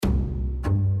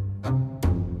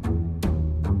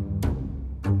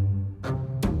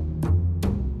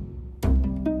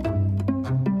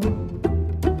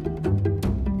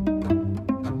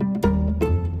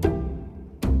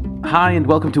Hi, and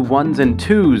welcome to Ones and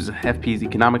Twos, FP's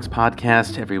economics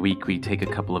podcast. Every week we take a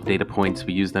couple of data points.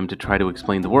 We use them to try to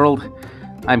explain the world.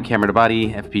 I'm Cameron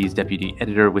Abadi, FP's deputy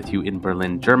editor, with you in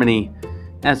Berlin, Germany.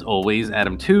 As always,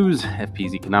 Adam Tooze,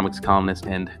 FP's economics columnist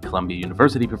and Columbia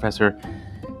University professor,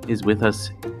 is with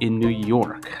us in New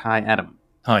York. Hi, Adam.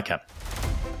 Hi, Cam.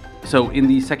 So in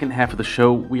the second half of the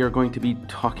show, we are going to be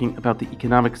talking about the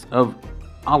economics of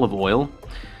olive oil.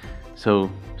 So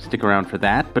stick around for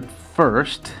that. But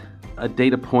first, a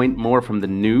data point more from the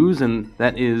news, and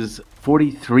that is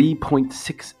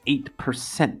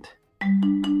 43.68%.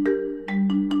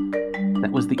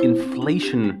 That was the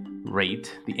inflation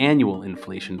rate, the annual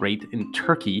inflation rate in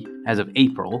Turkey as of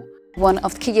April. One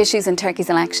of the key issues in Turkey's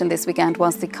election this weekend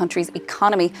was the country's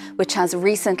economy, which has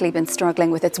recently been struggling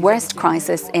with its worst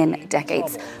crisis in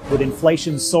decades. With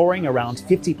inflation soaring around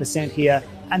 50% here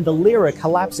and the lira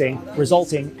collapsing,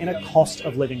 resulting in a cost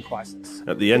of living crisis.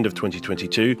 At the end of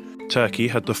 2022, Turkey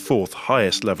had the fourth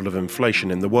highest level of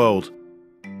inflation in the world.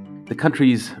 The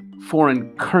country's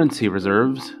foreign currency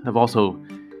reserves have also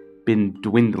been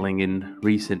dwindling in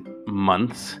recent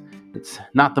months. It's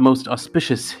not the most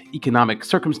auspicious economic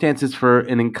circumstances for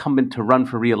an incumbent to run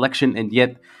for re-election, and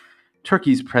yet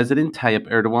Turkey's president, Tayyip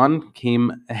Erdogan,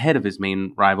 came ahead of his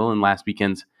main rival in last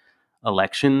weekend's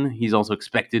election. He's also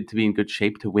expected to be in good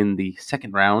shape to win the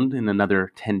second round in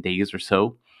another 10 days or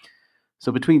so.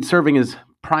 So between serving as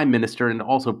prime minister and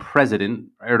also president,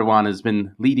 Erdogan has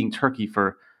been leading Turkey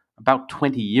for about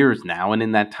 20 years now, and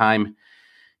in that time,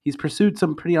 he's pursued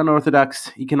some pretty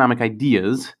unorthodox economic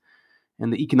ideas.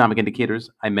 And the economic indicators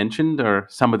I mentioned are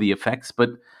some of the effects, but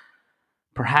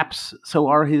perhaps so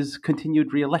are his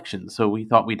continued re-election. So we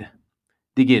thought we'd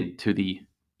dig into the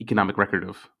economic record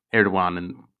of Erdogan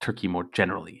and Turkey more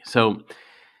generally. So,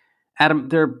 Adam,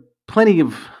 there are plenty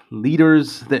of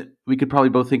leaders that we could probably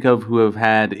both think of who have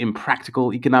had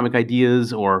impractical economic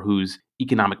ideas or whose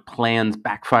economic plans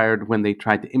backfired when they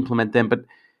tried to implement them. But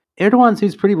Erdogan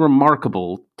seems pretty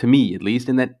remarkable, to me at least,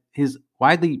 in that his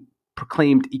widely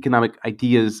proclaimed economic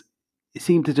ideas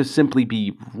seem to just simply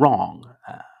be wrong.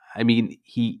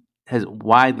 He has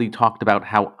widely talked about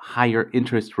how higher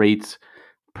interest rates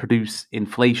produce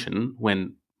inflation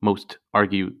when most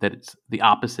argue that it's the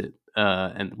opposite,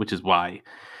 and which is why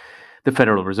the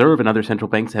Federal Reserve and other central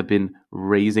banks have been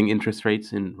raising interest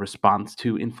rates in response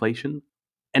to inflation.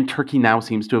 And Turkey now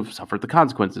seems to have suffered the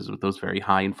consequences with those very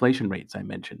high inflation rates I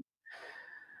mentioned.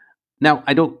 Now,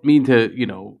 I don't mean to,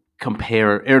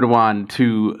 compare Erdogan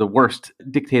to the worst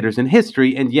dictators in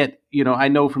history, and yet, I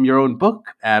know from your own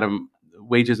book, Adam,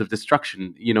 Wages of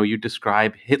Destruction, you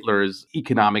describe Hitler's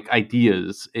economic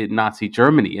ideas in Nazi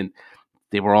Germany, and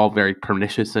they were all very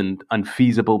pernicious and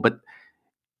unfeasible, but,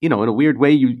 in a weird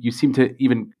way, you seem to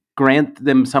even grant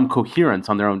them some coherence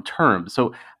on their own terms.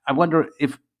 So I wonder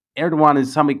if Erdogan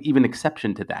is some even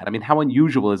exception to that. I mean, how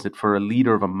unusual is it for a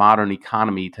leader of a modern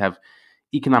economy to have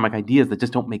economic ideas that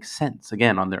just don't make sense,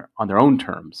 again, on their own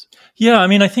terms? Yeah,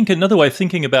 I think another way of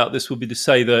thinking about this would be to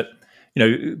say that,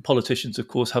 politicians, of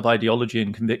course, have ideology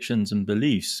and convictions and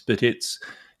beliefs, but it's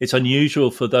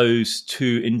unusual for those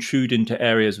to intrude into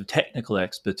areas of technical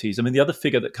expertise. The other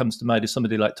figure that comes to mind is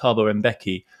somebody like Thabo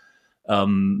Mbeki,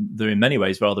 the in many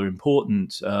ways rather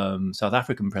important South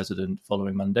African president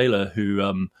following Mandela,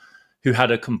 who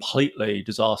had a completely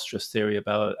disastrous theory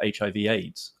about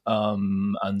HIV/AIDS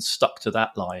and stuck to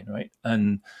that line, right?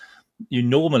 And you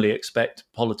normally expect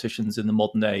politicians in the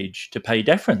modern age to pay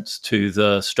deference to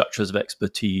the structures of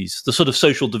expertise, the sort of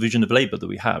social division of labor that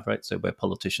we have, right? So where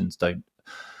politicians don't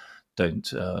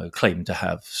claim to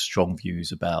have strong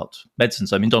views about medicines.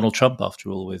 Donald Trump,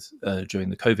 after all, during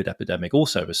the COVID epidemic,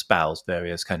 also espoused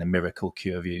various kind of miracle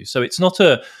cure views. So it's not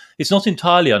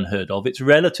entirely unheard of. It's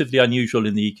relatively unusual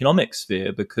in the economic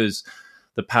sphere because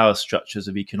the power structures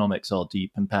of economics are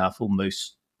deep and powerful.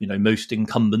 Most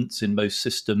incumbents in most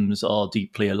systems are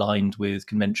deeply aligned with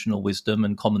conventional wisdom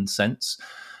and common sense.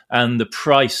 And the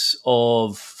price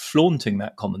of flaunting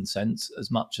that common sense,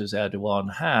 as much as Erdogan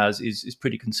has, is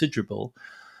pretty considerable.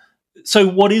 So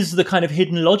what is the kind of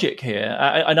hidden logic here?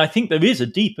 And I think there is a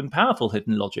deep and powerful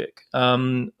hidden logic,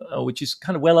 which is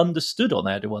kind of well understood on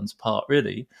Erdogan's part,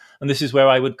 really. And this is where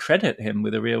I would credit him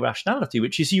with a real rationality,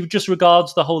 which is he just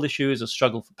regards the whole issue as a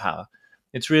struggle for power.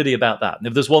 It's really about that. And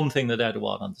if there's one thing that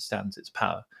Erdogan understands, it's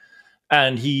power.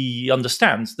 And he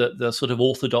understands that the sort of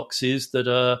orthodoxies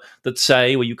that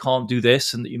say, well, you can't do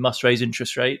this and that you must raise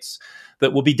interest rates,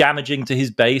 that will be damaging to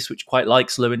his base, which quite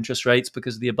likes low interest rates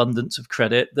because of the abundance of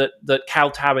credit, that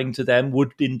kowtowing to them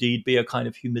would indeed be a kind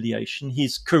of humiliation.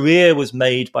 His career was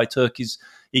made by Turkey's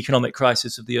economic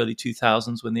crisis of the early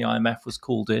 2000s when the IMF was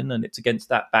called in, and it's against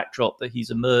that backdrop that he's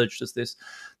emerged as this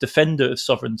defender of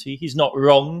sovereignty. He's not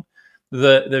wrong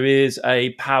that there is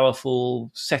a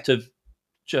powerful set of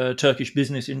Turkish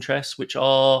business interests which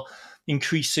are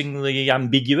increasingly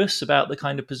ambiguous about the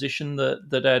kind of position that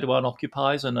Erdogan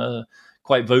occupies and are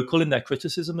quite vocal in their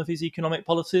criticism of his economic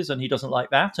policies, and he doesn't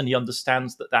like that, and he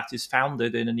understands that that is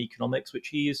founded in an economics which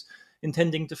he is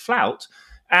intending to flout.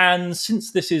 And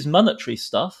since this is monetary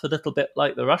stuff, a little bit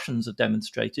like the Russians have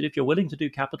demonstrated, if you're willing to do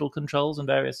capital controls and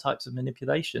various types of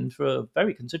manipulation for a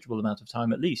very considerable amount of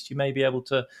time at least, you may be able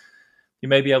to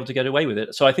get away with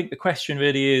it. So I think the question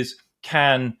really is,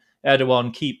 can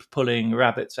Erdogan keep pulling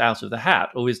rabbits out of the hat,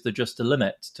 or is there just a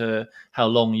limit to how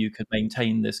long you can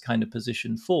maintain this kind of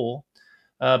position for?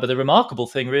 But the remarkable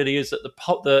thing really is that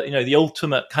the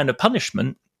ultimate kind of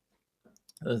punishment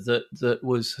that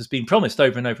has been promised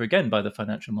over and over again by the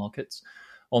financial markets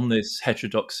on this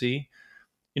heterodoxy,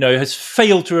 has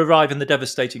failed to arrive in the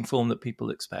devastating form that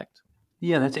people expect.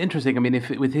 Yeah, that's interesting. I mean,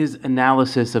 if with his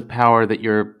analysis of power that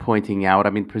you're pointing out, I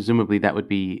mean, presumably that would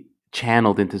be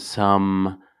channeled into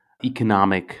some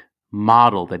economic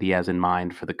model that he has in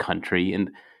mind for the country.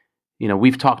 And,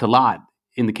 we've talked a lot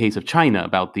in the case of China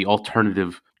about the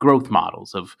alternative growth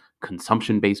models of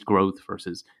consumption-based growth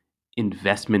versus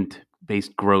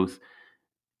investment-based growth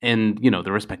and,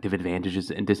 the respective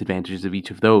advantages and disadvantages of each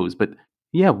of those. But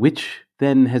yeah, which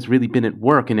then has really been at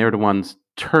work in Erdogan's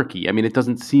Turkey? I mean, it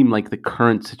doesn't seem like the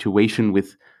current situation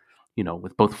with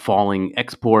both falling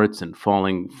exports and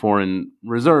falling foreign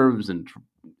reserves and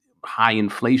high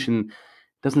inflation,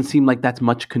 doesn't seem like that's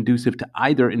much conducive to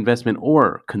either investment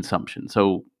or consumption.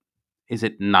 So is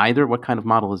it neither? What kind of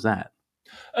model is that?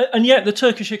 And yet the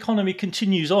Turkish economy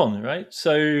continues on, right?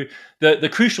 So the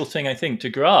crucial thing, I think, to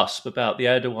grasp about the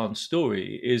Erdogan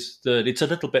story is that it's a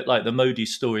little bit like the Modi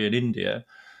story in India,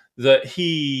 that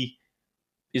he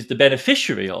is the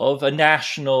beneficiary of a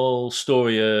national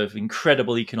story of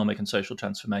incredible economic and social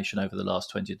transformation over the last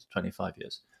 20 to 25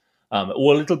 years.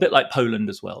 Or a little bit like Poland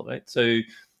as well, right? So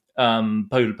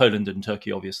Poland and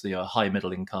Turkey obviously are high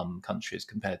middle income countries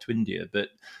compared to India, but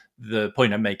the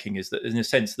point I'm making is that in a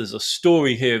sense there's a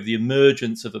story here of the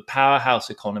emergence of a powerhouse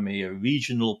economy, a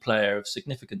regional player of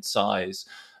significant size,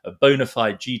 a bona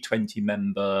fide G20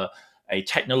 member, a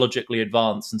technologically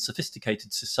advanced and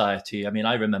sophisticated society. I mean,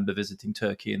 I remember visiting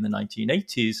Turkey in the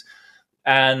 1980s,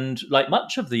 and like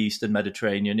much of the Eastern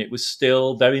Mediterranean, it was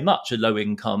still very much a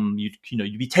low-income,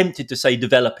 you'd be tempted to say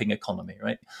developing economy,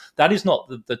 right? That is not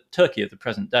the Turkey of the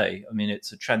present day. I mean,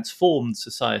 it's a transformed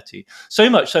society. So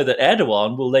much so that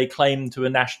Erdogan will lay claim to a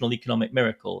national economic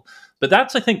miracle. But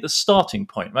that's, I think, the starting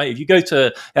point, right? If you go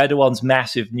to Erdogan's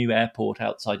massive new airport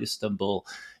outside Istanbul,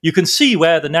 you can see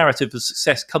where the narrative of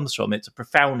success comes from. It's a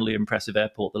profoundly impressive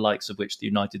airport, the likes of which the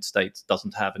United States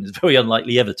doesn't have and is very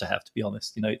unlikely ever to have, to be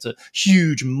honest. It's a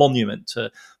huge monument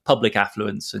to public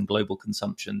affluence and global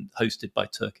consumption hosted by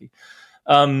Turkey.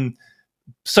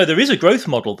 So there is a growth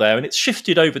model there, and it's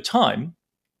shifted over time.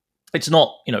 It's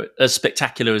not, as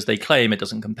spectacular as they claim. It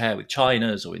doesn't compare with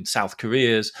China's or in South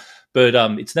Korea's, but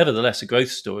it's nevertheless a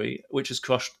growth story which has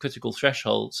crossed critical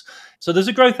thresholds. So there's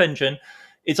a growth engine.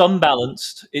 It's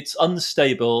unbalanced. It's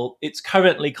unstable. It's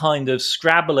currently kind of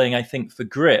scrabbling, I think, for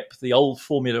grip. The old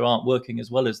formula aren't working as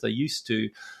well as they used to.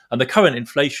 And the current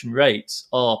inflation rates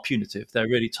are punitive. They're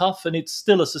really tough. And it's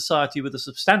still a society with a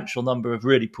substantial number of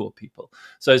really poor people.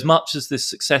 So as much as this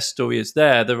success story is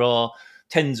there are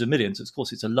tens of millions. Of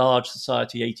course, it's a large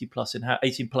society, 18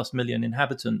 plus million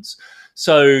inhabitants.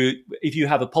 So if you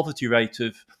have a poverty rate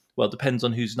of, well, it depends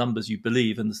on whose numbers you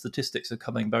believe, and the statistics are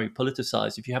coming very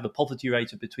politicized. If you have a poverty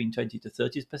rate of between 20 to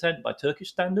 30% by Turkish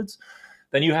standards,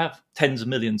 then you have tens of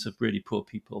millions of really poor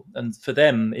people. And for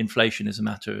them, inflation is a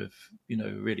matter of,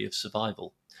 really of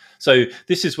survival. So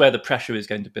this is where the pressure is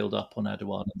going to build up on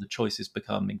Erdogan, and the choices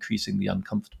become increasingly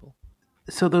uncomfortable.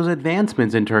 So those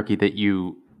advancements in Turkey that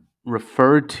you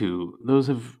referred to, those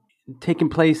have taken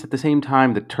place at the same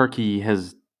time that Turkey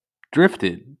has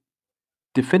drifted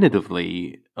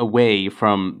definitively away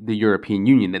from the European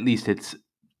Union, at least its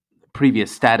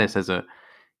previous status as a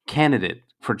candidate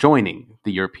for joining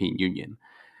the European Union.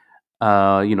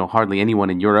 Hardly anyone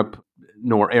in Europe,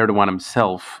 nor Erdogan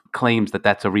himself, claims that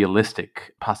that's a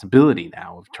realistic possibility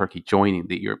now of Turkey joining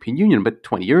the European Union. But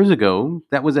 20 years ago,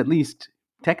 that was at least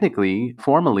technically,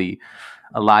 formally,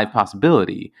 a live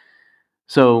possibility.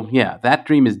 So, yeah, that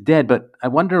dream is dead, but I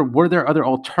wonder, were there other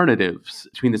alternatives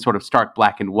between the sort of stark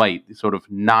black and white, the sort of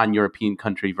non-European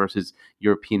country versus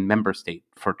European member state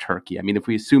for Turkey? I mean, if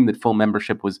we assume that full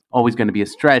membership was always going to be a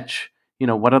stretch,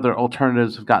 what other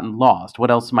alternatives have gotten lost?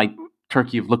 What else might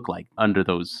Turkey have looked like under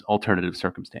those alternative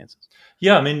circumstances?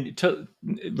 Yeah, I mean,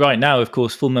 right now, of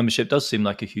course, full membership does seem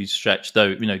like a huge stretch,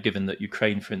 though, given that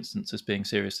Ukraine, for instance, is being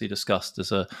seriously discussed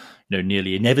as a,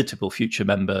 nearly inevitable future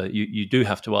member, you do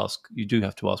have to ask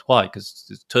why,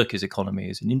 because Turkey's economy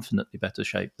is in infinitely better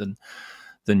shape than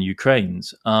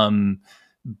Ukraine's.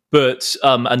 But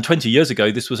 20 years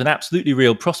ago, this was an absolutely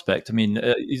real prospect. I mean,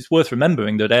 it's worth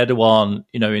remembering that Erdogan,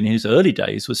 in his early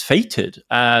days, was feted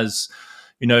as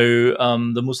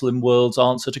the Muslim world's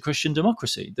answer to Christian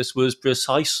democracy. This was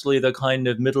precisely the kind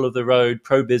of middle of the road,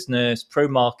 pro-business,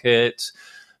 pro-market,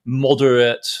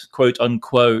 moderate, quote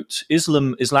unquote,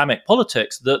 Islamic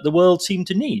politics that the world seemed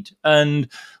to need. And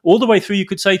all the way through, you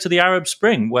could say, to the Arab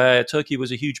Spring, where Turkey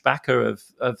was a huge backer of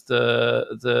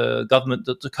the government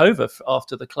that took over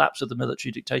after the collapse of the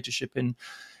military dictatorship in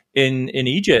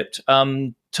Egypt.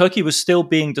 Turkey was still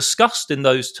being discussed in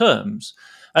those terms.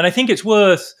 And I think it's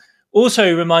worth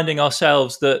also reminding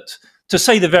ourselves that, to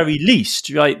say the very least,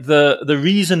 right, the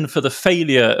reason for the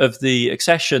failure of the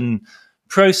accession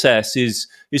process is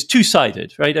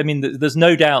two-sided, right? I mean, there's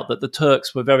no doubt that the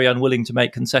Turks were very unwilling to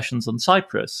make concessions on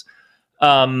Cyprus,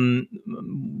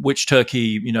 which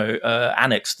Turkey,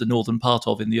 annexed the northern part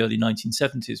of in the early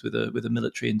 1970s with a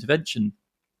military intervention.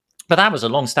 But that was a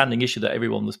long-standing issue that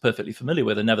everyone was perfectly familiar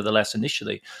with, and nevertheless,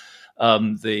 initially,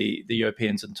 the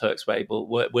Europeans and Turks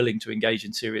were willing to engage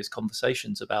in serious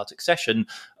conversations about accession.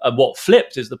 What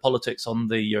flipped is the politics on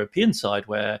the European side,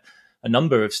 where a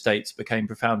number of states became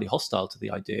profoundly hostile to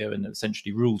the idea and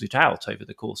essentially ruled it out over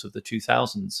the course of the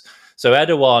 2000s. So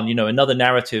Erdogan, another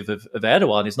narrative of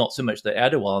Erdogan is not so much that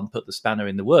Erdogan put the spanner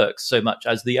in the works, so much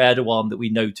as the Erdogan that we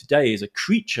know today is a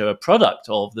product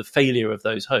of the failure of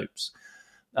those hopes.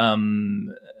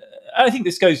 I think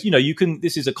this goes,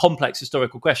 this is a complex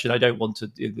historical question. I don't want to,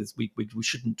 we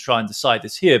shouldn't try and decide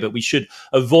this here, but we should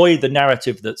avoid the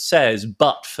narrative that says,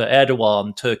 but for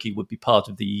Erdogan, Turkey would be part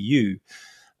of the EU.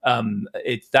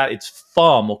 It's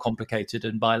far more complicated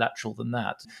and bilateral than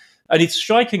that. And it's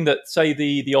striking that, say,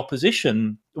 the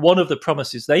opposition, one of the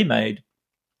promises they made,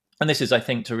 and this is, I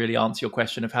think, to really answer your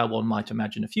question of how one might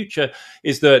imagine a future,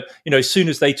 is that, as soon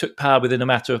as they took power within a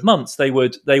matter of months, they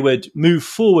would move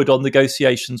forward on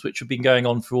negotiations which have been going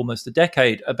on for almost a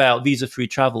decade about visa-free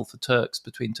travel for Turks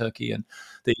between Turkey and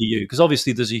the EU. Because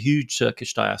obviously there's a huge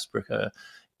Turkish diaspora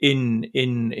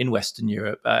in Western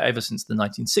Europe. Ever since the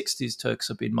 1960s, Turks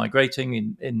have been migrating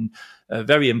in a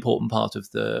very important part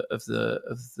of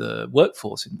the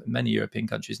workforce in many European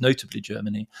countries, notably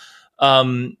Germany.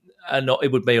 And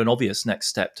it would be an obvious next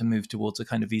step to move towards a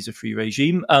kind of visa-free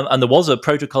regime. And there was a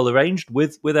protocol arranged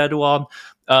with Erdogan,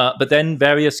 but then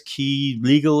various key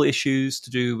legal issues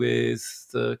to do with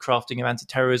the crafting of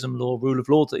anti-terrorism law, rule of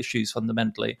law issues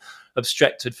fundamentally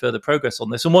obstructed further progress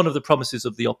on this. And one of the promises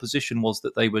of the opposition was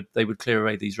that they would clear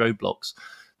away these roadblocks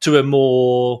to a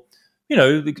more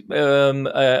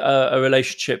a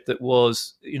relationship that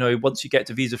was, once you get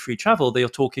to visa-free travel, they are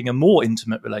talking a more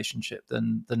intimate relationship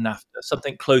than NAFTA,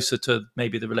 something closer to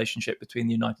maybe the relationship between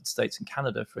the United States and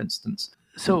Canada, for instance.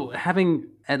 So having,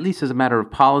 at least as a matter of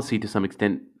policy to some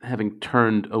extent, having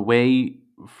turned away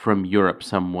from Europe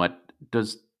somewhat,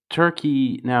 does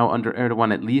Turkey now under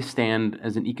Erdogan at least stand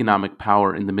as an economic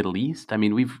power in the Middle East? I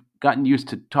mean, we've gotten used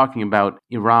to talking about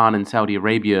Iran and Saudi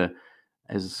Arabia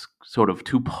as sort of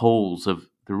two poles of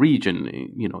the region,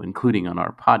 including on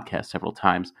our podcast several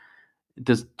times.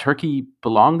 Does Turkey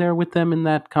belong there with them in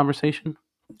that conversation?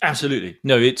 Absolutely.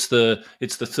 No, it's the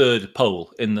third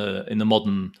pole in the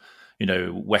modern,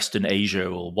 Western Asia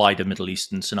or wider Middle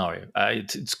Eastern scenario.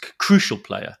 It's a crucial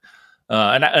player,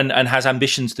 and has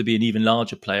ambitions to be an even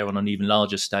larger player on an even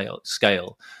larger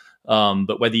scale.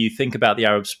 But whether you think about the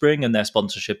Arab Spring and their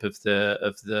sponsorship of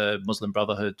the Muslim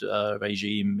Brotherhood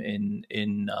regime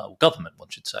in government, one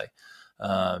should say,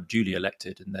 duly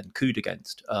elected and then couped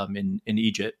against in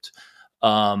Egypt,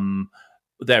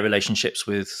 their relationships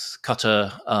with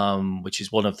Qatar, which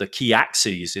is one of the key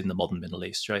axes in the modern Middle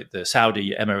East, right? The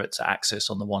Saudi Emirates axis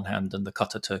on the one hand and the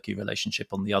Qatar-Turkey relationship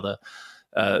on the other.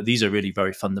 These are really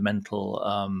very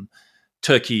fundamental.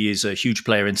 Turkey is a huge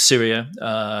player in Syria.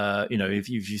 If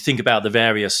you think about the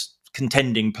various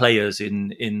contending players in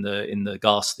the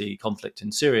ghastly conflict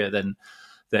in Syria, then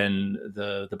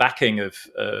the backing of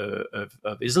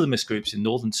Islamist groups in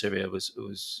northern Syria was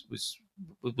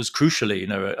crucially,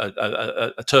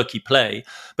 a Turkey play,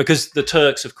 because the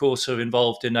Turks, of course, are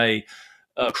involved in a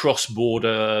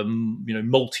cross-border,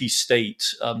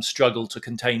 multi-state struggle to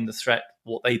contain the threat,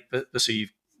 what they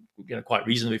perceive, quite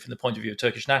reasonably from the point of view of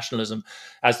Turkish nationalism,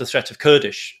 as the threat of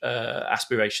Kurdish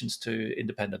aspirations to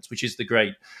independence, which is the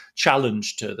great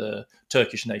challenge to the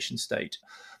Turkish nation state.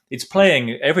 It's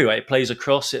playing everywhere. It plays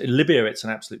across. In Libya, it's an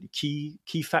absolutely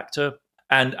key factor.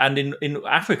 And in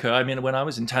Africa, I mean, when I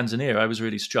was in Tanzania, I was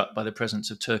really struck by the presence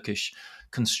of Turkish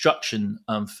construction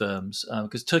firms,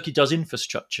 because Turkey does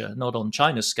infrastructure, not on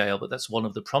China's scale, but that's one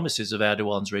of the promises of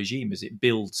Erdogan's regime, is it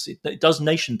does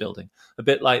nation building, a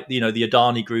bit like, the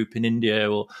Adani Group in India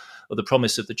or the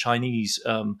promise of the Chinese.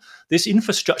 This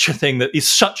infrastructure thing that is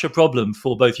such a problem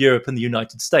for both Europe and the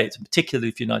United States, and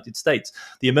particularly for the United States.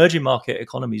 The emerging market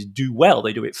economies do well.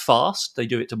 They do it fast. They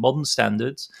do it to modern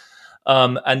standards.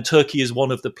 And Turkey is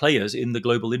one of the players in the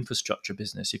global infrastructure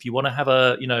business. If you want to have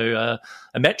a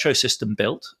metro system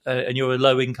built and you're a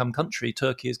low-income country,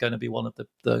 Turkey is going to be one of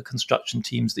the construction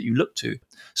teams that you look to.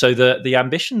 So the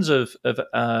ambitions of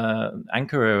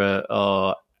Ankara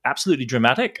are absolutely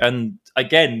dramatic. And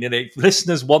again, if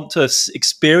listeners want to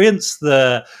experience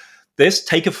this,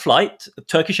 take a flight.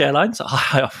 Turkish Airlines,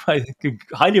 I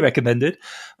highly recommended.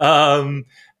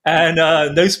 And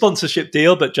no sponsorship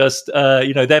deal, but just,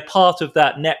 they're part of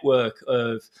that network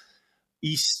of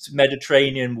East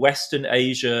Mediterranean, Western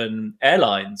Asian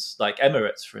airlines, like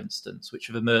Emirates, for instance, which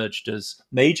have emerged as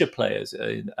major players.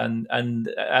 And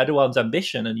Erdogan's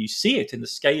ambition, and you see it in the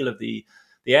scale of the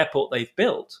airport they've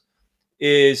built,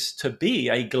 is to be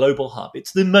a global hub.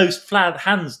 It's the most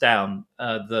hands down,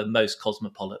 the most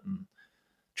cosmopolitan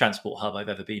transport hub I've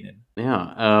ever been in.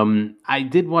 Yeah. I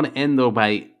did want to end, though,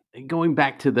 by going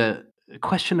back to the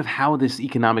question of how this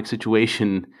economic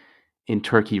situation in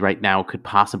Turkey right now could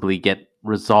possibly get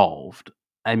resolved.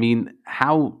 I mean,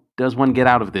 how does one get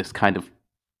out of this kind of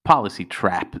policy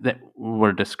trap that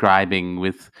we're describing,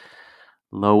 with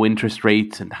low interest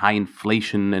rates and high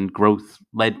inflation and growth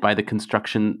led by the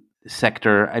construction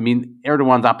sector? I mean,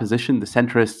 Erdogan's opposition, the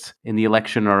centrists in the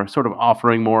election, are sort of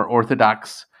offering more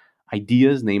orthodox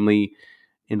ideas, namely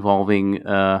involving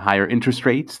higher interest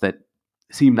rates that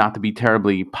seem not to be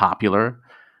terribly popular.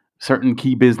 Certain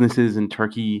key businesses in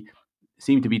Turkey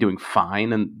seem to be doing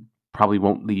fine and probably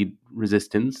won't lead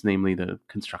resistance, namely the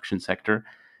construction sector.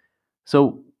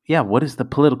 So, yeah, what is the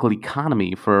political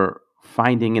economy for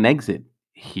finding an exit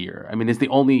here? I mean, is the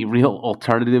only real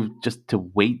alternative just to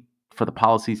wait for the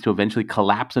policies to eventually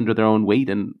collapse under their own weight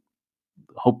and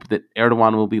hope that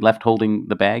Erdogan will be left holding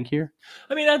the bag here?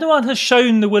 I mean, Erdogan has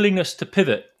shown the willingness to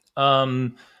pivot.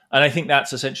 And I think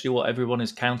that's essentially what everyone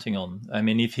is counting on. I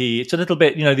mean, it's a little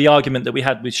bit, the argument that we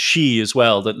had with Xi as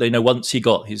well, that, once he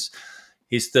got his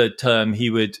third term, he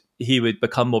would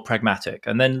become more pragmatic.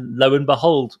 And then lo and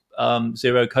behold,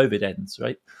 zero COVID ends,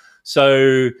 right?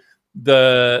 So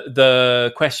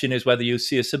the question is whether you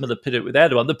see a similar pivot with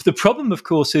Erdogan. The problem, of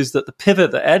course, is that the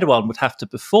pivot that Erdogan would have to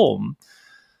perform,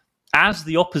 as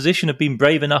the opposition have been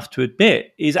brave enough to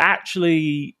admit, is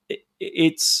actually,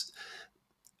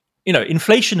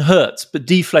 inflation hurts, but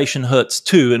deflation hurts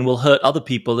too, and will hurt other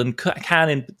people, and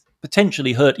can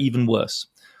potentially hurt even worse.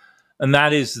 And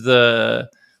that is the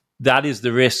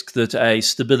risk that a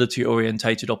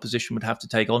stability-orientated opposition would have to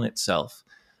take on itself.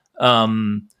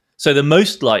 So the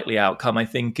most likely outcome, I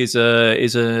think, is an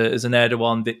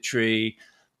Erdogan victory,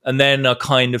 and then a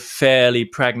kind of fairly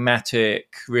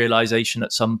pragmatic realization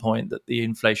at some point that the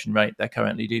inflation rate they're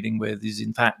currently dealing with is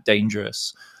in fact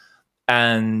dangerous,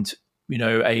 and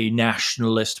a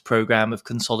nationalist program of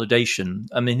consolidation.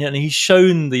 I mean, and he's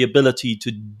shown the ability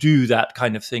to do that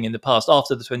kind of thing in the past.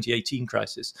 After the 2018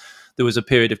 crisis, there was a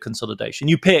period of consolidation.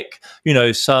 You pick,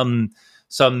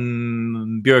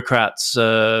 some bureaucrats,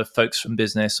 folks from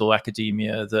business or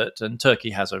academia, and Turkey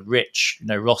has a rich,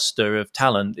 roster of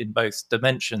talent in both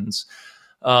dimensions.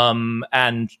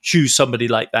 And choose somebody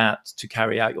like that to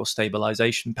carry out your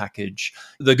stabilization package.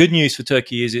 The good news for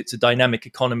Turkey is it's a dynamic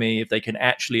economy. If they can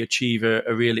actually achieve a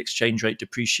real exchange rate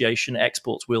depreciation,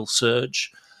 exports will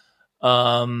surge.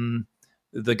 The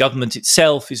government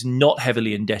itself is not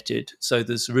heavily indebted, so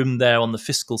there's room there on the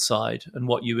fiscal side. And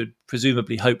what you would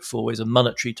presumably hope for is a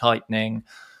monetary tightening,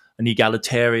 an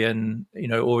egalitarian,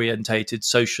 orientated,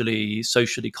 socially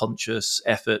conscious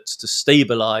efforts to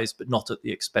stabilize, but not at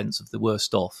the expense of the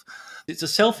worst off. It's a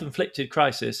self-inflicted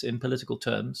crisis in political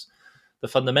terms. The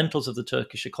fundamentals of the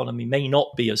Turkish economy may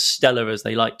not be as stellar as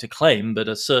they like to claim, but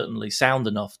are certainly sound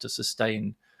enough to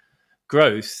sustain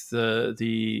growth.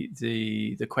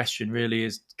 The question really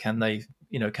is, can they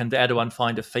can Erdogan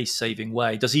find a face-saving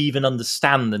way? Does he even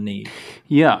understand the need?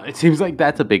 Yeah, it seems like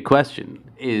that's a big question.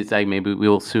 Is like maybe we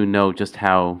will soon know just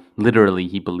how literally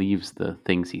he believes the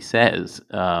things he says.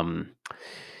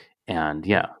 And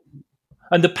yeah.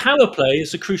 And the power play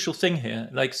is a crucial thing here.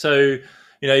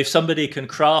 If somebody can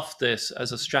craft this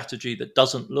as a strategy that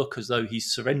doesn't look as though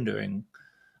he's surrendering,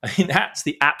 I mean, that's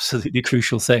the absolutely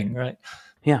crucial thing, right?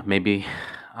 Yeah, maybe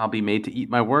I'll be made to eat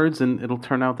my words, and it'll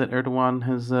turn out that Erdogan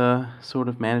has sort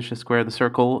of managed to square the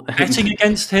circle. Betting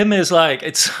against him is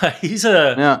he's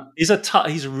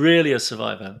really a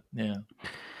survivor. Yeah.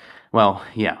 Well,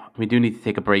 yeah, we do need to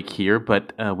take a break here,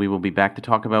 but we will be back to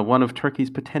talk about one of Turkey's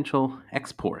potential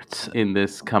exports in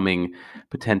this coming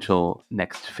potential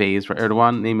next phase for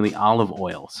Erdogan, namely olive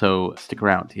oil. So stick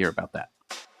around to hear about that.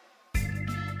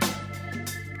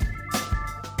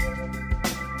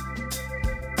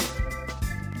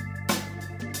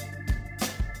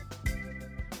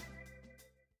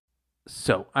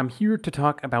 So, I'm here to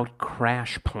talk about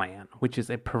CrashPlan, which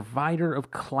is a provider of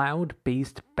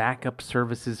cloud-based backup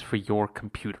services for your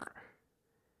computer.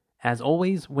 As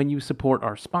always, when you support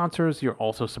our sponsors, you're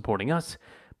also supporting us,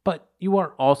 but you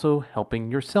are also helping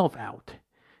yourself out.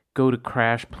 Go to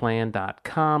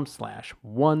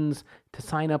crashplan.com/ones to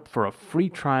sign up for a free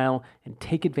trial and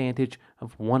take advantage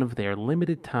of one of their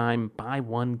limited time buy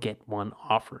one get one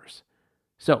offers.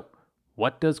 So,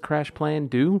 what does CrashPlan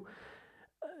do?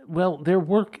 Well, their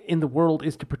work in the world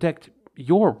is to protect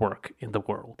your work in the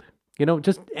world.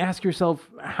 Just ask yourself,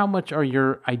 how much are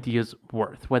your ideas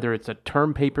worth? Whether it's a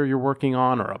term paper you're working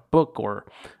on, or a book, or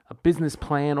a business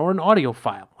plan, or an audio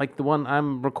file, like the one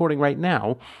I'm recording right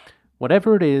now.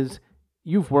 Whatever it is,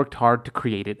 you've worked hard to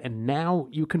create it, and now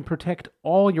you can protect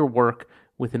all your work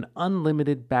with an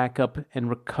unlimited backup and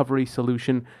recovery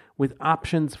solution with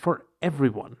options for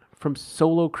everyone, from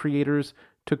solo creators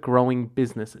to growing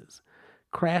businesses.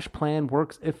 CrashPlan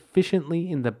works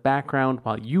efficiently in the background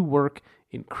while you work,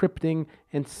 encrypting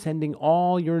and sending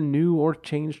all your new or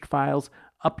changed files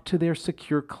up to their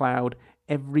secure cloud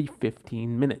every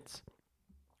 15 minutes.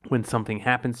 When something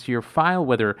happens to your file,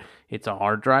 whether it's a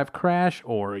hard drive crash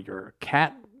or your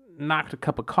cat knocked a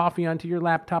cup of coffee onto your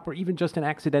laptop, or even just an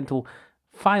accidental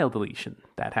file deletion,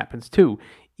 that happens too.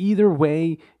 Either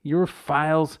way, your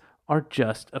files are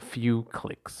just a few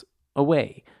clicks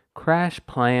away.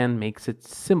 CrashPlan makes it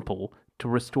simple to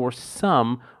restore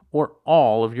some or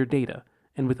all of your data.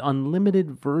 And with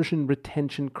unlimited version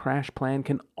retention, CrashPlan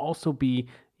can also be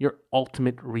your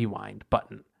ultimate rewind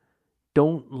button.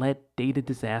 Don't let data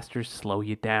disasters slow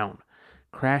you down.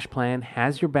 CrashPlan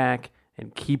has your back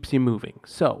and keeps you moving.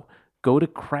 So go to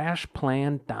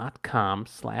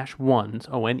crashplan.com/ones,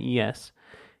 ONES,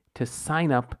 to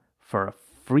sign up for a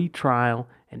free trial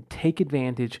and take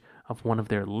advantage of one of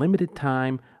their limited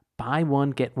time buy one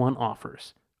get one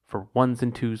offers for Ones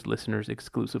and Twos listeners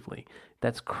exclusively.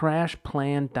 That's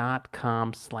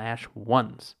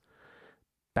crashplan.com/ones.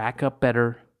 Back up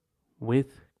better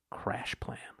with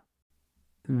CrashPlan.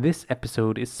 This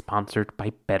episode is sponsored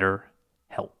by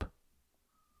BetterHelp.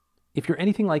 If you're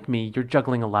anything like me, you're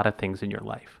juggling a lot of things in your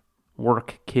life.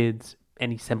 Work, kids,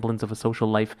 any semblance of a social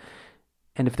life.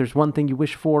 And if there's one thing you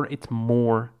wish for, it's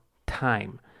more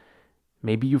time.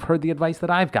 Maybe you've heard the advice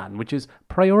that I've gotten, which is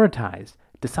prioritize,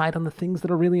 decide on the things that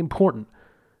are really important.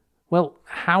 Well,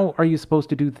 how are you supposed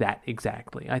to do that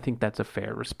exactly? I think that's a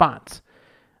fair response.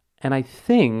 And I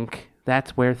think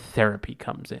that's where therapy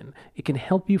comes in. It can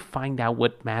help you find out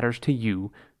what matters to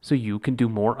you so you can do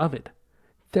more of it.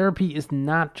 Therapy is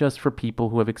not just for people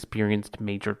who have experienced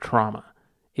major trauma.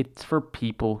 It's for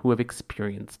people who have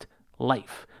experienced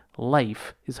life.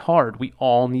 Life is hard. We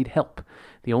all need help.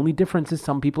 The only difference is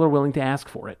some people are willing to ask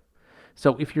for it.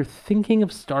 So if you're thinking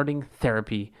of starting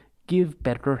therapy, give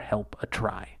BetterHelp a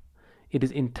try. It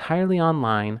is entirely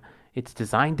online. It's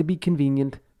designed to be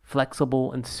convenient,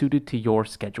 flexible, and suited to your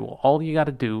schedule. All you got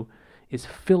to do is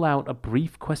fill out a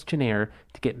brief questionnaire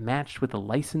to get matched with a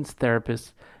licensed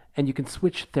therapist, and you can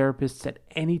switch therapists at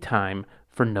any time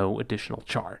for no additional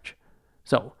charge.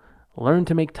 So, learn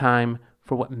to make time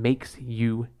for what makes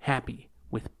you happy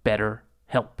with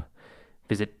BetterHelp.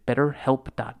 Visit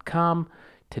BetterHelp.com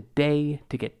today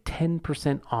to get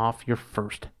 10% off your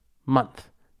first month.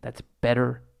 That's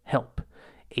BetterHelp.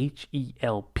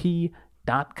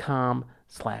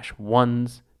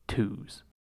 HELP.com/ones-twos.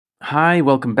 Hi,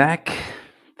 welcome back.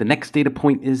 The next data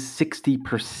point is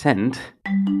 60%.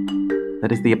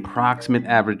 That is the approximate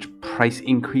average price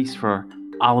increase for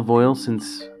olive oil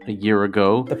since a year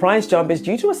ago. The price jump is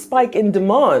due to a spike in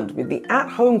demand with the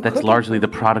at-home That's largely the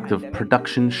product of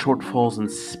production shortfalls in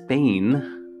Spain.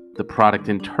 the product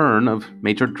in turn of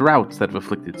major droughts that have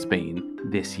afflicted Spain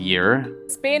this year.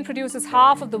 Spain produces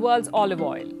half of the world's olive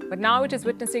oil, but now it is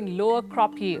witnessing lower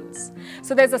crop yields.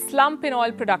 So there's a slump in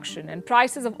oil production, and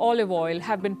prices of olive oil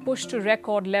have been pushed to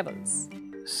record levels.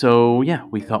 So, yeah,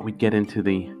 we thought we'd get into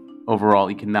the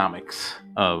overall economics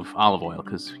of olive oil,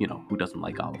 because, who doesn't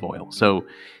like olive oil? So,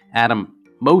 Adam,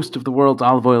 most of the world's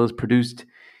olive oil is produced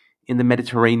in the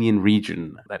Mediterranean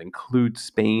region. That includes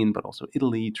Spain, but also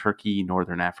Italy, Turkey,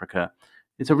 Northern Africa.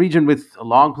 It's a region with a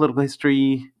long political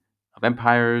history of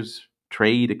empires,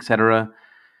 trade, etc.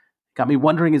 Got me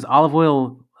wondering, is olive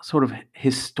oil a sort of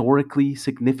historically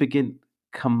significant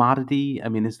commodity? I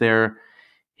mean, is there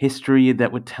history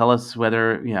that would tell us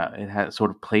whether it has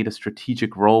sort of played a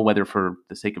strategic role, whether for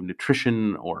the sake of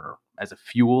nutrition or as a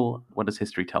fuel? What does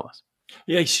history tell us?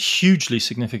 Yeah, it's hugely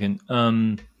significant.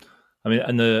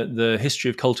 And the history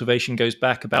of cultivation goes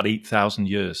back about 8,000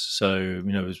 years. So,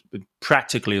 it's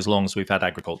practically as long as we've had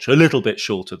agriculture, a little bit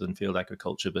shorter than field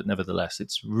agriculture, but nevertheless,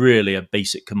 it's really a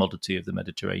basic commodity of the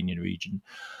Mediterranean region.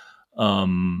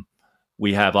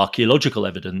 We have archaeological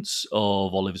evidence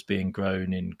of olives being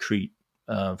grown in Crete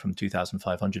from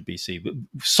 2500 BC, but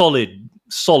solid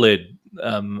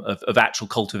of actual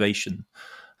cultivation.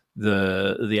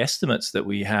 The estimates that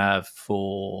we have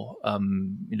for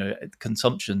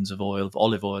consumptions of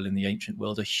olive oil in the ancient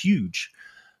world are huge,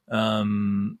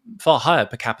 far higher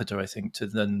per capita, I think,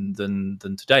 than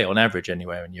today on average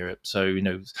anywhere in Europe. So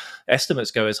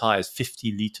estimates go as high as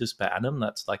 50 liters per annum.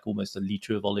 That's like almost a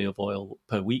liter of olive oil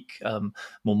per week.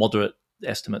 More moderate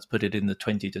estimates put it in the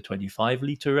 20 to 25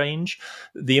 liter range.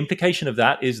 The implication of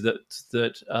that is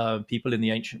that people in the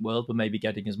ancient world were maybe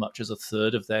getting as much as a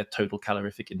third of their total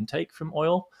calorific intake from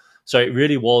oil. So it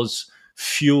really was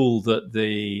fuel that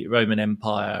the Roman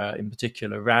Empire in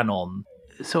particular ran on.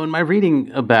 So in my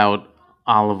reading about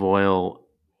olive oil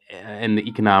and the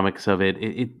economics of it,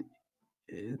 it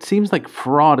seems like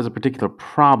fraud is a particular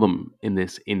problem in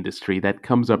this industry that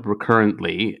comes up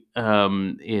recurrently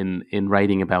in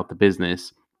writing about the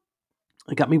business.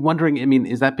 It got me wondering, I mean,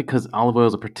 is that because olive oil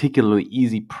is a particularly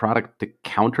easy product to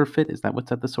counterfeit? Is that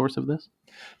what's at the source of this?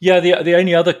 Yeah, the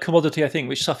only other commodity, I think,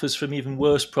 which suffers from even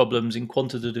worse problems in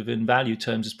quantitative and value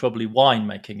terms is probably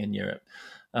winemaking in Europe.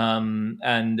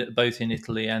 And both in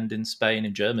Italy and in Spain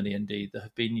and Germany, indeed, there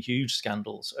have been huge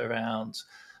scandals around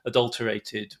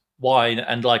adulterated wine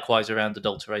and likewise around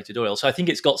adulterated oil. So I think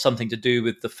it's got something to do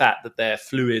with the fact that they're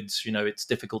fluids. It's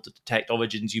difficult to detect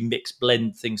origins. You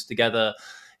blend things together.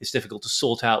 It's difficult to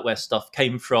sort out where stuff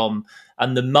came from.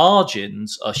 And the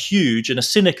margins are huge. And a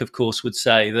cynic, of course, would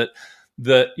say that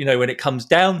when it comes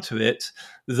down to it,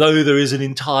 though there is an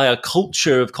entire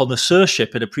culture of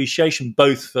connoisseurship and appreciation,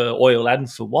 both for oil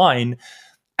and for wine,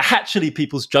 actually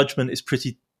people's judgment is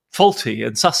pretty faulty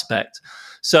and suspect.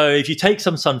 So if you take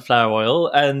some sunflower oil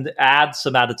and add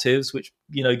some additives, which,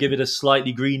 give it a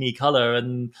slightly greeny color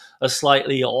and a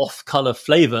slightly off color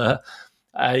flavor,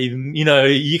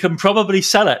 you can probably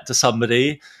sell it to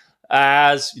somebody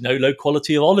as, low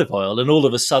quality of olive oil. And all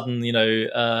of a sudden,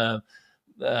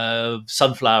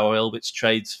 sunflower oil, which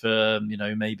trades for,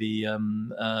 maybe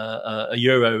a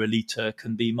euro a litre,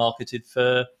 can be marketed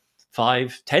for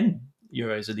 5-10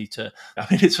 euros a litre. I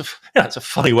mean, it's a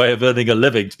funny way of earning a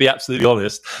living, to be absolutely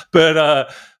honest,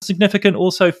 but significant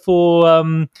also for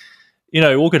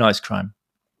organised crime.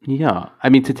 Yeah, I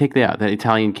mean, to take the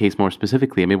Italian case more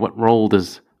specifically, I mean, what role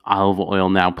does olive oil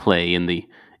now play in the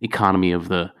economy of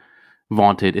the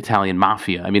vaunted Italian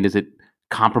mafia? I mean, is it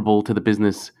comparable to the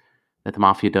business that the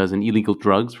mafia does in illegal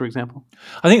drugs, for example?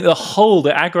 I think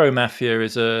the agro mafia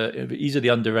is a easily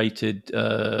underrated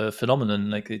phenomenon.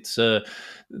 Like it's because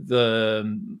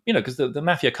the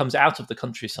mafia comes out of the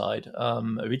countryside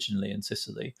originally in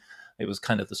Sicily. It was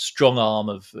kind of the strong arm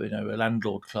of a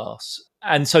landlord class,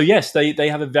 and so yes, they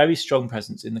have a very strong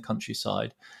presence in the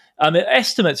countryside.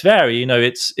 Estimates vary.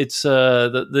 It's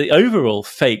the overall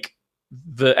fake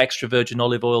the extra virgin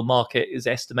olive oil market is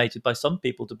estimated by some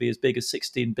people to be as big as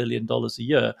 $16 billion a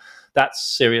year. That's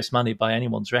serious money by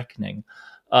anyone's reckoning.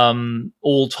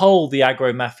 All told, the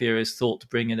agro mafia is thought to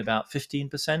bring in about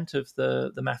 15% of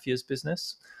the mafia's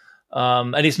business.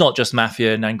 And it's not just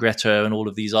mafia, 'Ndrangheta and all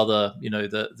of these other,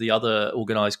 the other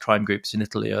organized crime groups in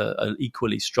Italy are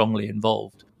equally strongly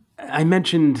involved. I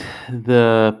mentioned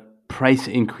the price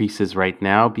increases right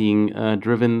now being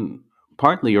driven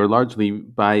partly or largely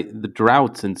by the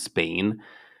droughts in Spain.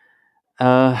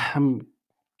 I'm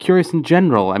curious in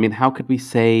general. I mean, how could we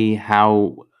say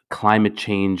how climate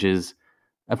change is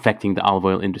affecting the olive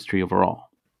oil industry overall?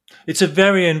 It's a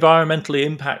very environmentally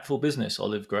impactful business,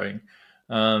 olive growing.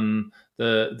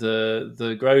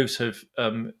 The groves have,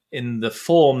 in the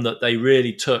form that they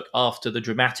really took after the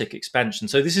dramatic expansion.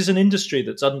 So this is an industry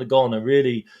that's undergone a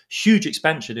really huge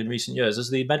expansion in recent years as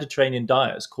the Mediterranean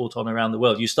diet has caught on around the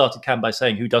world. You started, Cam, by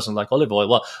saying who doesn't like olive oil?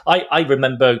 Well, I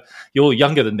remember, you're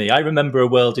younger than me, I remember a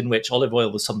world in which olive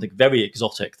oil was something very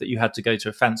exotic that you had to go to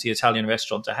a fancy Italian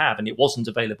restaurant to have, and it wasn't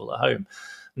available at home.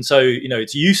 And so,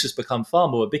 its use has become far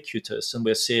more ubiquitous, and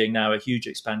we're seeing now a huge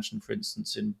expansion, for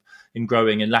instance, in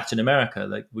growing in Latin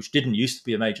America, which didn't used to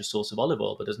be a major source of olive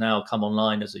oil, but has now come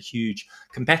online as a huge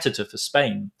competitor for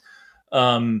Spain.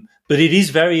 But it is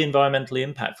very environmentally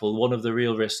impactful. One of the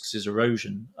real risks is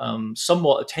erosion,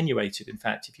 somewhat attenuated, in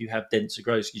fact, if you have denser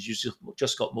growths, because you've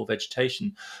just got more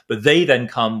vegetation. But they then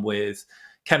come with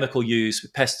chemical use,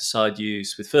 with pesticide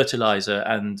use, with fertilizer,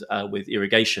 and with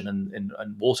irrigation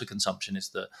and water consumption is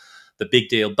the big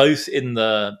deal. Both in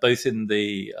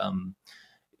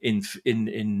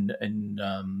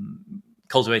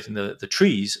cultivating the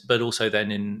trees, but also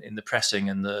then in the pressing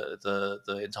and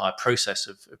the entire process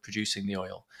of producing the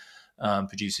oil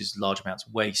produces large amounts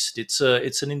of waste.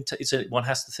 One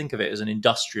has to think of it as an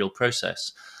industrial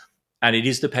process. And it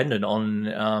is dependent on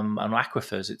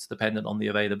aquifers. It's dependent on the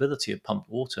availability of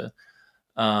pumped water,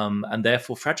 and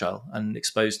therefore fragile and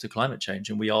exposed to climate change.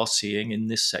 And we are seeing in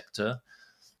this sector,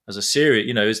 as a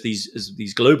series, as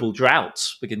these global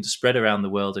droughts begin to spread around the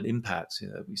world and impact.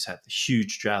 We've had the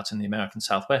huge drought in the American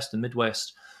Southwest and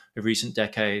Midwest of recent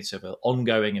decades, of an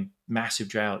ongoing and massive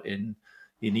drought in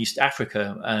East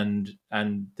Africa, and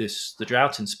the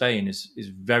drought in Spain is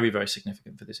very, very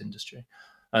significant for this industry.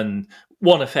 And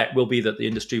one effect will be that the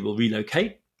industry will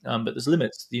relocate, but there's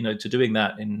limits, to doing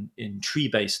that in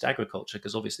tree-based agriculture,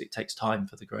 because obviously it takes time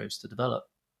for the groves to develop.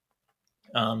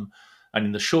 And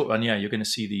in the short run, you're going to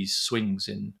see these swings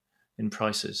in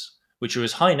prices, which are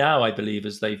as high now, I believe,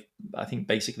 as they've, I think,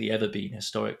 basically ever been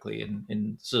historically,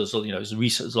 as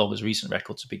long as recent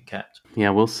records have been kept.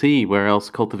 Yeah, we'll see where else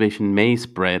cultivation may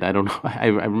spread. I don't know. I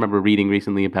remember reading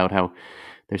recently about how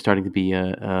there's starting to be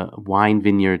wine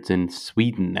vineyards in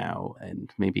Sweden now, and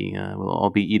maybe we'll all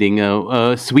be eating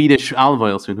Swedish olive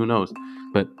oil soon. Who knows?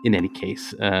 But in any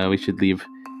case, we should leave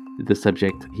the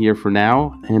subject here for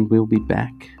now, and we'll be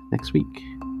back next week.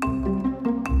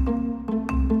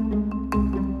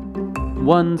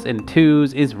 Ones and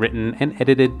Twos is written and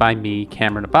edited by me,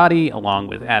 Cameron Abadi, along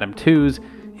with Adam Tooze.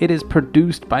 It is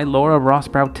produced by Laura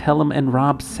Rossbrow-Tellem and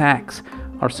Rob Sachs.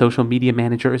 Our social media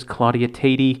manager is Claudia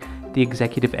Tatey. The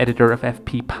executive editor of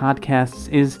FP Podcasts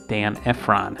is Dan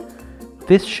Efron.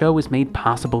 This show is made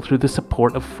possible through the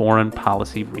support of foreign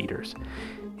policy readers.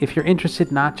 If you're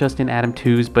interested not just in Adam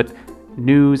Tooze, but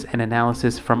news and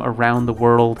analysis from around the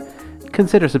world,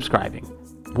 consider subscribing.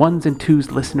 Ones and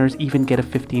Twos listeners even get a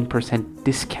 15%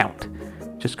 discount.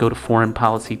 Just go to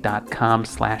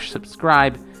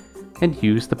foreignpolicy.com/subscribe and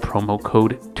use the promo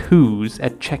code TOOZE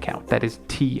at checkout. That is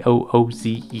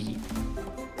TOOZE.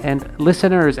 And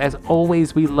listeners, as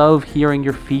always, we love hearing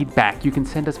your feedback. You can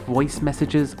send us voice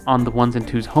messages on the Ones and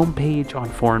Twos homepage on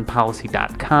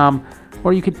foreignpolicy.com,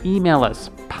 or you can email us,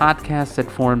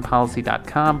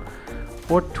 podcasts@foreignpolicy.com,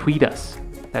 or tweet us.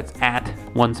 That's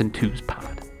 @OnesandTwosPod.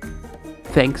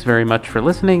 Thanks very much for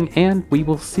listening, and we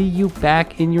will see you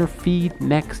back in your feed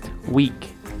next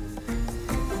week.